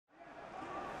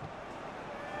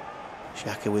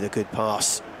Xhaka with a good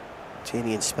pass.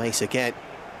 Tierney in space again.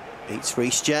 Beats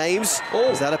Reece James.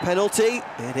 Oh. Is that a penalty?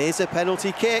 It is a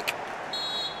penalty kick.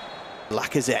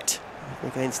 Lacazette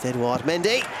against Edouard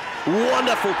Mendy.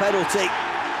 Wonderful penalty.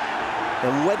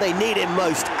 And when they need him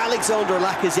most, Alexandre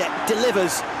Lacazette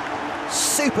delivers.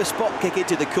 Super spot kick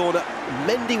into the corner.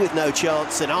 Mendy with no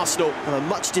chance, and Arsenal have a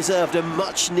much-deserved and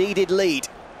much-needed lead.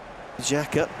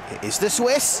 Xhaka, it is the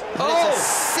Swiss. Oh. It's a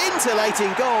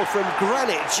scintillating goal from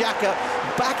Granit Xhaka,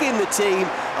 back in the team,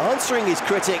 answering his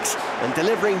critics and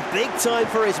delivering big time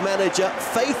for his manager.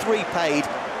 Faith repaid.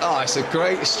 Oh, it's a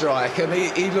great strike, and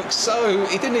he looked so...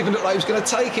 He didn't even look like he was going to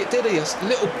take it, did he? A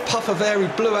little puff of air, he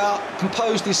blew out,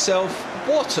 composed himself.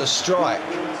 What a strike.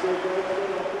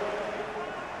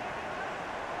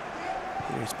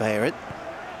 Here's Bellerin.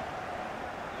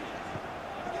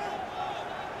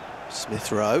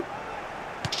 Smith Rowe.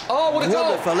 Oh, what a goal!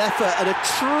 Wonderful effort and a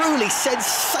truly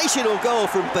sensational goal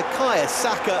from Bukayo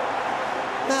Saka.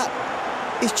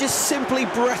 That is just simply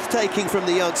breathtaking from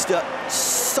the youngster.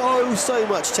 So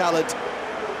much talent.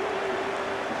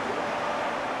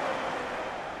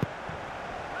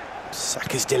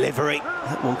 Saka's delivery.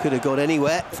 That one could have gone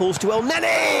anywhere. Falls to El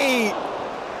Neni!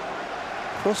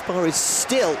 Crossbar is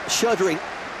still shuddering.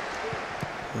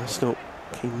 Arsenal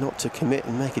keen not to commit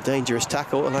and make a dangerous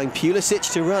tackle, allowing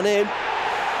Pulisic to run in.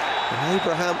 And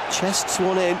Abraham chests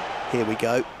one in. Here we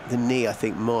go. The knee, I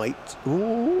think, might.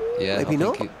 Ooh, yeah, maybe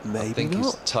not. I think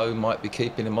his toe might be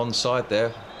keeping him onside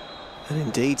there. And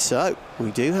indeed so.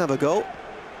 We do have a goal.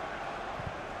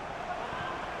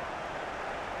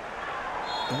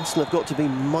 Arsenal have got to be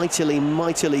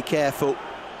mightily careful.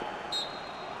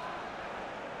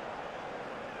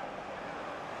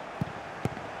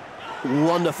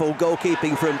 Wonderful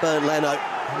goalkeeping from Bernd Leno.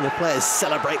 And the players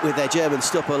celebrate with their German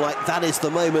stopper like that is the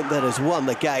moment that has won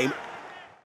the game.